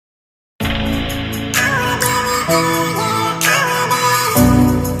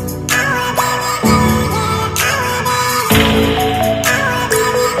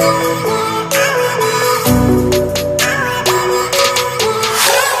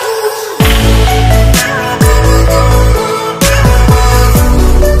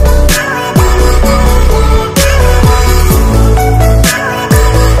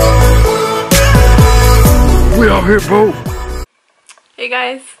here, bro. Hey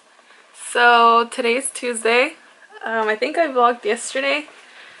guys, so today's Tuesday. I think I vlogged yesterday,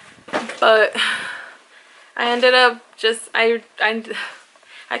 but I ended up just I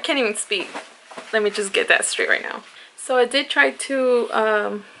can't even speak. Let me just get that straight right now. So I did try to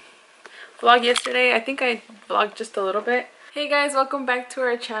vlog yesterday. I think I vlogged just a little bit. Hey guys, welcome back to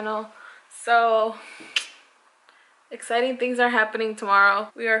our channel. So exciting things are happening tomorrow.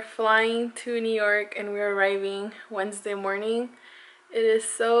 We are flying to New York and we're arriving Wednesday morning. It is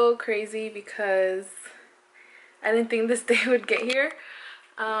so crazy because I didn't think this day would get here,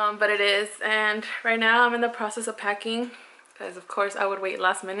 but it is. And right now I'm in the process of packing because of course I would wait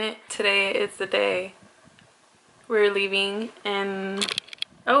last minute. Today is the day we're leaving, and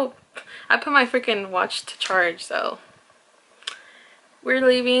oh, I put my freaking watch to charge, so we're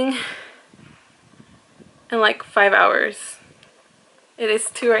leaving in like 5 hours. It is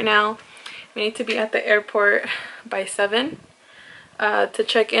 2 right now. We need to be at the airport by 7 to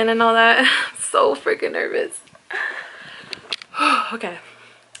check in and all that. I'm so freaking nervous. Okay.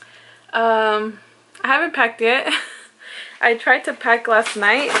 I haven't packed yet. I tried to pack last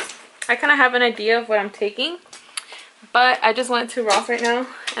night. I kind of have an idea of what I'm taking, but I just went to Ross right now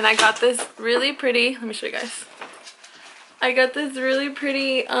and I got this really pretty, let me show you guys. I got this really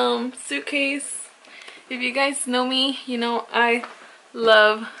pretty suitcase. If you guys know me, you know I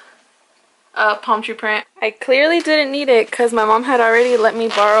love palm tree print. I clearly didn't need it because my mom had already let me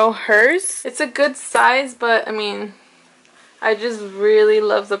borrow hers. It's a good size, but I mean, I just really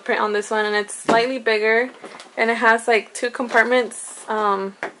love the print on this one, and it's slightly bigger and it has like 2 compartments.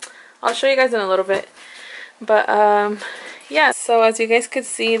 I'll show you guys in a little bit, but yeah, so as you guys could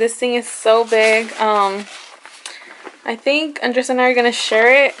see, this thing is so big. I think Andres and I are gonna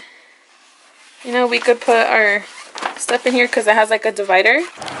share it. You know, we could put our stuff in here because it has like a divider.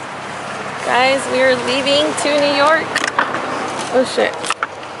 Guys, we are leaving to New York. Oh shit.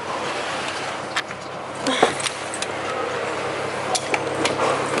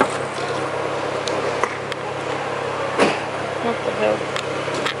 What the hell?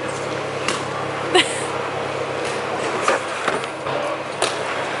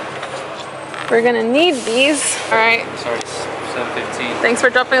 We're gonna need these. Alright. Sorry, 7:15. Thanks for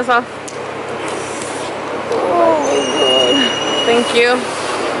dropping us off. Oh my god. Thank you.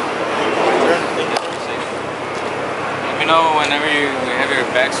 Let me know whenever you have your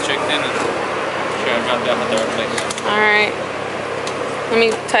bags checked in, and sure I drop you off at the right place. Alright. Let me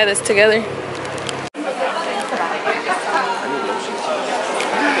tie this together.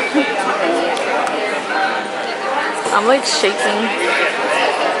 I'm like shaking.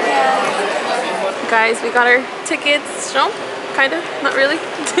 Guys, we got our tickets. No, kind of, not really.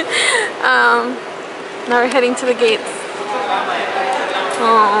 Now we're heading to the gates.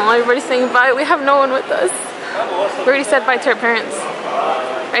 Oh, everybody's saying bye. We have no one with us. We already said bye to our parents.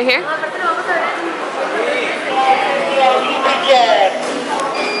 Right here?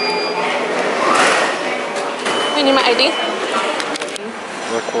 You need my ID?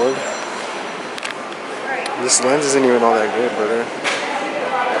 Record. This lens isn't even all that good, brother.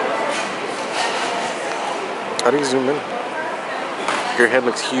 How do you zoom in? Your head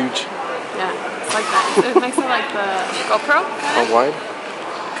looks huge. Yeah, it's like that. It makes it like the GoPro. How wide?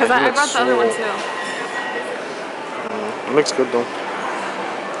 Because I brought the other one too. It looks good though.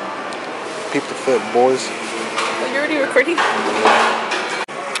 Peep the fit, boys. Oh, you're already recording?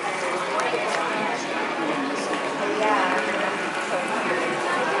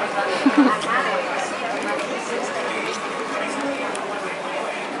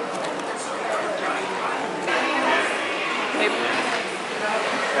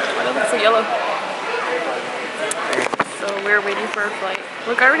 So yellow. So we're waiting for our flight.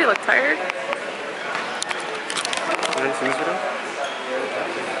 Look, I already look tired. Have you seen this video?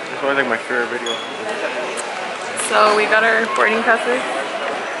 This is probably like my favorite video. So we got our boarding passes.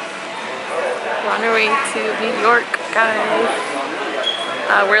 We're on our way to New York, guys.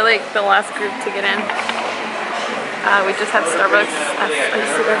 We're like the last group to get in. We just had Starbucks, as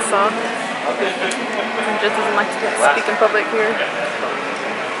you guys saw. Andres doesn't like to speak in public here.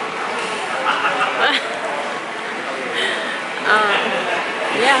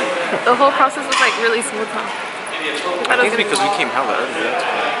 Yeah, the whole process was like really smooth, huh? I think because we came hella early.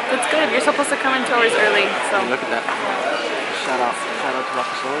 That's good. You're supposed to come in 2 hours early, so. Hey, look at that. Shout out to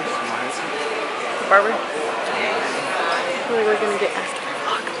Rockosaurus, my husband. The barber. I feel like we're gonna get asked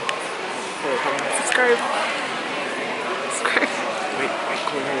for vlog. Subscribe. Subscribe. Wait,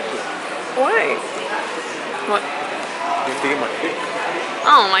 come here. Why? What? You have to get my pic.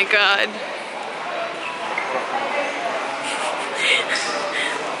 Oh my god.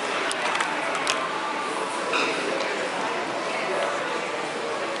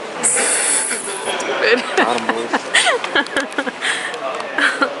 stupid. Bottom boys.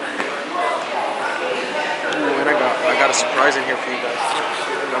 Ooh, and I got a surprise in here for you guys.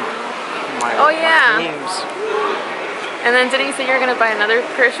 Oh, yeah. My games. And then didn't you say you were gonna buy another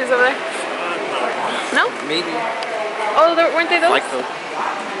pair of shoes over there? No? Maybe. Oh, weren't they those? Like those.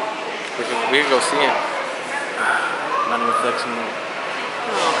 We could go see him. Not even flexing though.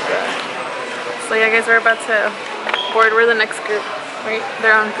 Oh my god. So yeah, guys, we're about to board. We're the next group. Right?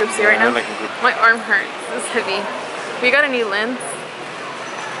 They're on group C right now. Like group. My arm hurts. This is heavy. We got a new lens.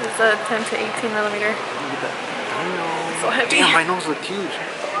 It's a 10 to 18 millimeter. Look at that. Damn. So heavy. Damn, my nose looked huge.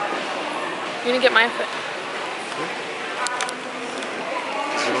 You didn't get my fit.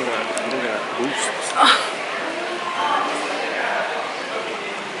 You don't got boosts. Oh.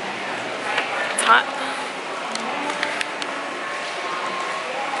 It's hot.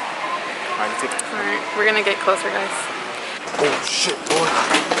 Alright, we're gonna get closer, guys. Oh shit, boy.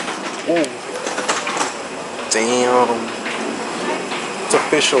 Whoa. Damn. It's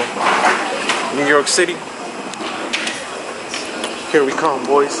official. New York City. Here we come,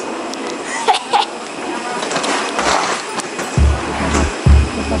 boys.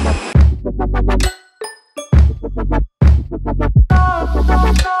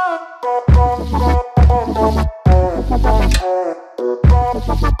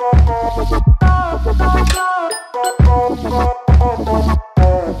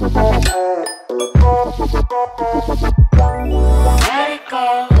 Let it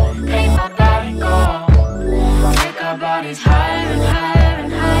go, make my body go. Take our bodies higher and higher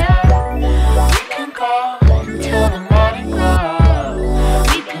and higher. We can go until the morning glow.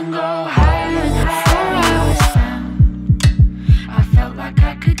 We can go higher and higher. Before I was found, I felt like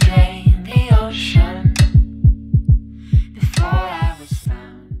I could gain the ocean. Before I was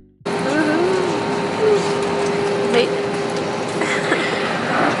found. Wait.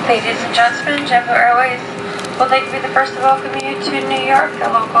 Ladies and gentlemen, JetBlue Airways would like to be the first to welcome you to New York. The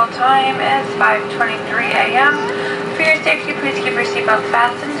local time is 5:23 a.m. For your safety, please keep your seatbelt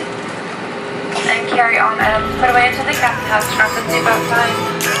fastened and carry on items put away into the captain house from the seatbelt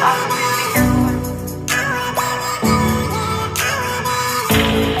sign.